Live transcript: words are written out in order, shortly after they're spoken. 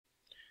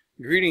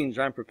Greetings,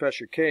 I'm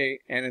Professor K,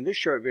 and in this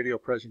short video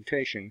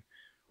presentation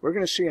we're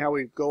going to see how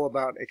we go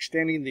about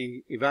extending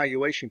the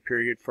evaluation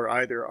period for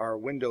either our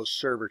Windows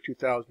Server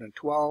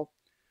 2012,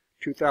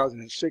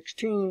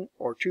 2016,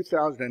 or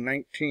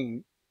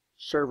 2019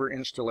 server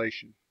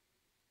installation.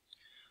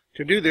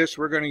 To do this,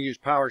 we're going to use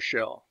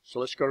PowerShell. So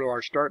let's go to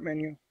our Start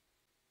menu,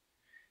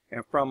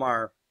 and from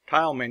our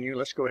Tile menu,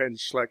 let's go ahead and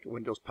select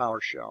Windows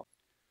PowerShell.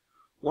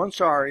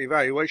 Once our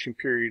evaluation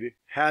period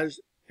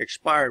has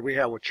expired, we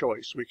have a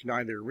choice. We can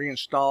either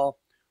reinstall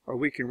or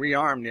we can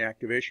rearm the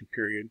activation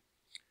period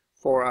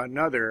for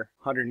another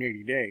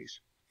 180 days.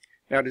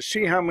 Now, to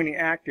see how many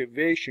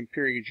activation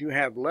periods you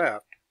have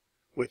left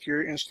with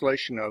your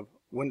installation of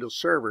Windows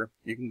Server,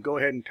 you can go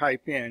ahead and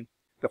type in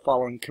the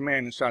following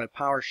command inside of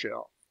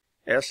PowerShell: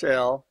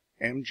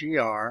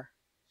 slmgr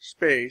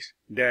space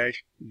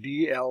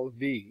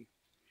 -dlv.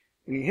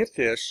 When you hit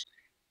this,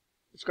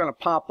 it's going to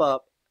pop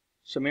up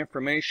some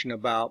information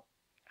about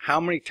how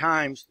many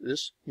times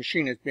this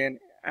machine has been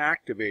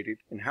activated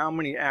and how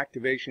many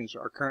activations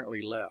are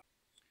currently left.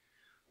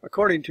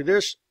 According to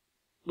this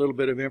little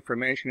bit of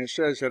information, it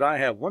says that I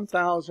have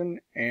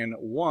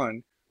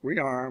 1001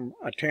 rearm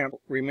attempts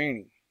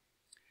remaining.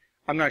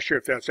 I'm not sure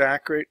if that's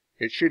accurate.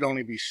 It should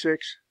only be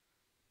 6.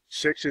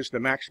 6 is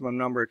the maximum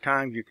number of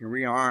times you can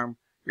rearm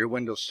your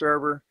Windows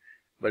Server,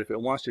 but if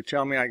it wants to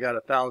tell me I got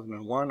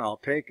 1001, I'll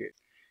take it.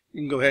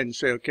 You can go ahead and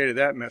say OK to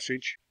that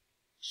message.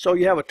 So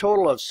you have a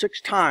total of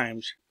 6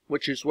 times,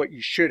 which is what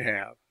you should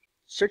have.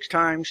 6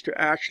 times to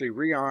actually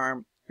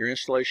rearm your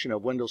installation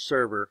of Windows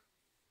Server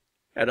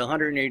at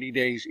 180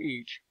 days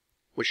each,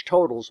 which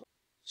totals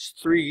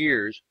 3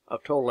 years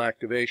of total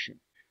activation.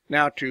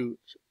 Now, to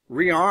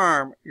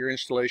rearm your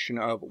installation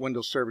of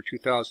Windows Server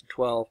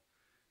 2012,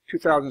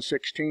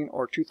 2016,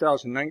 or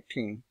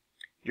 2019,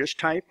 just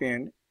type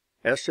in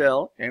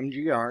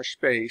slmgr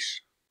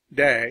space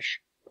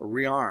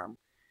 -rearm.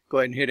 Go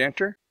ahead and hit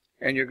enter,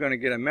 and you're going to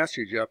get a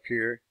message up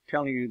here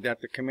telling you that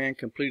the command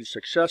completed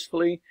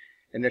successfully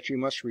and that you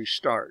must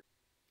restart.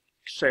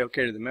 Say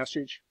OK to the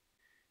message,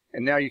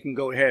 and now you can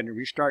go ahead and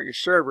restart your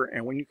server,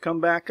 and when you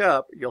come back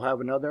up, you'll have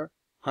another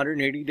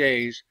 180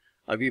 days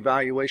of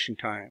evaluation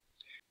time.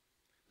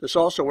 This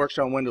also works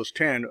on Windows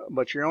 10,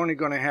 but you're only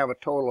going to have a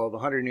total of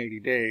 180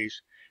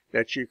 days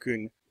that you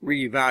can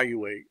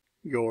reevaluate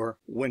your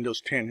Windows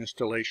 10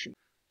 installation.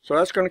 So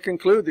that's going to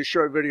conclude this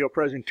short video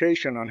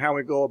presentation on how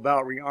we go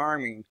about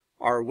rearming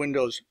our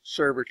Windows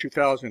Server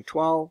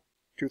 2012,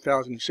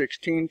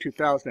 2016,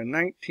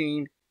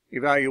 2019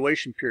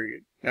 evaluation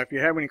period. Now, if you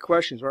have any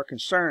questions or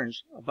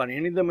concerns about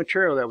any of the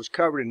material that was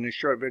covered in this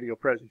short video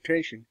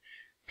presentation,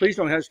 please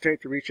don't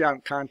hesitate to reach out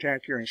and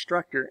contact your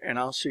instructor, and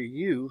I'll see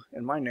you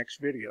in my next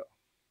video.